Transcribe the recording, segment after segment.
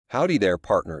Howdy there,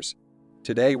 partners.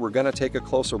 Today we're going to take a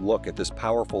closer look at this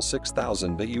powerful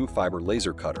 6000 BU fiber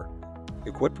laser cutter,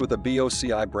 equipped with a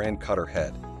BOCI brand cutter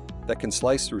head that can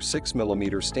slice through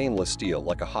 6mm stainless steel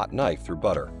like a hot knife through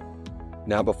butter.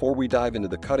 Now before we dive into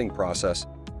the cutting process,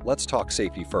 let's talk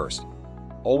safety first.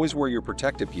 Always wear your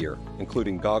protective gear,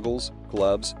 including goggles,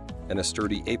 gloves, and a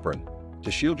sturdy apron, to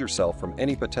shield yourself from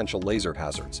any potential laser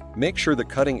hazards. Make sure the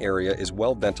cutting area is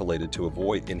well ventilated to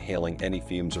avoid inhaling any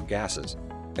fumes or gases.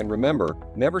 And remember,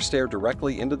 never stare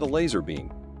directly into the laser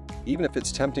beam, even if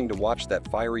it's tempting to watch that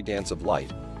fiery dance of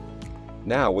light.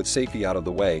 Now, with safety out of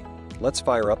the way, let's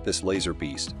fire up this laser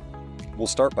beast. We'll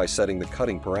start by setting the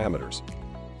cutting parameters.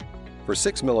 For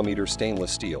 6mm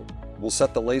stainless steel, we'll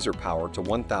set the laser power to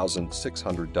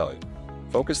 1600 doi.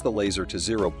 Focus the laser to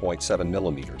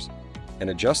 0.7mm, and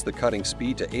adjust the cutting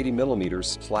speed to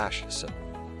 80mm/s.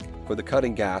 For the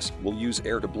cutting gas, we'll use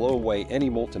air to blow away any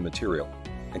molten material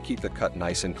and keep the cut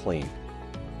nice and clean.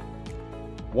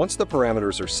 Once the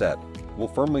parameters are set, we'll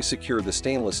firmly secure the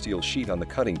stainless steel sheet on the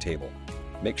cutting table.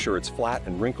 Make sure it's flat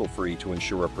and wrinkle-free to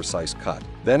ensure a precise cut.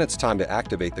 Then it's time to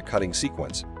activate the cutting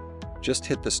sequence. Just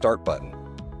hit the start button,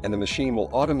 and the machine will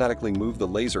automatically move the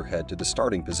laser head to the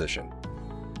starting position.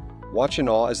 Watch in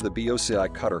awe as the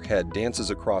BOCI cutter head dances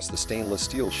across the stainless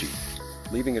steel sheet,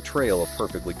 leaving a trail of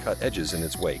perfectly cut edges in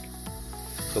its wake.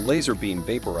 The laser beam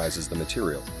vaporizes the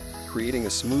material, creating a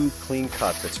smooth, clean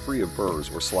cut that's free of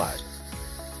burrs or slag.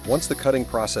 Once the cutting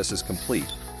process is complete,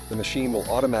 the machine will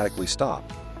automatically stop,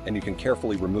 and you can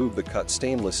carefully remove the cut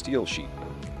stainless steel sheet.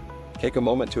 Take a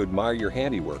moment to admire your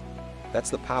handiwork. That's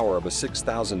the power of a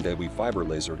 6000 BU fiber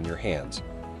laser in your hands.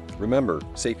 Remember,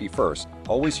 safety first,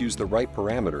 always use the right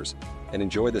parameters, and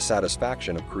enjoy the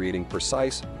satisfaction of creating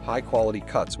precise, high-quality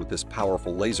cuts with this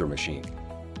powerful laser machine.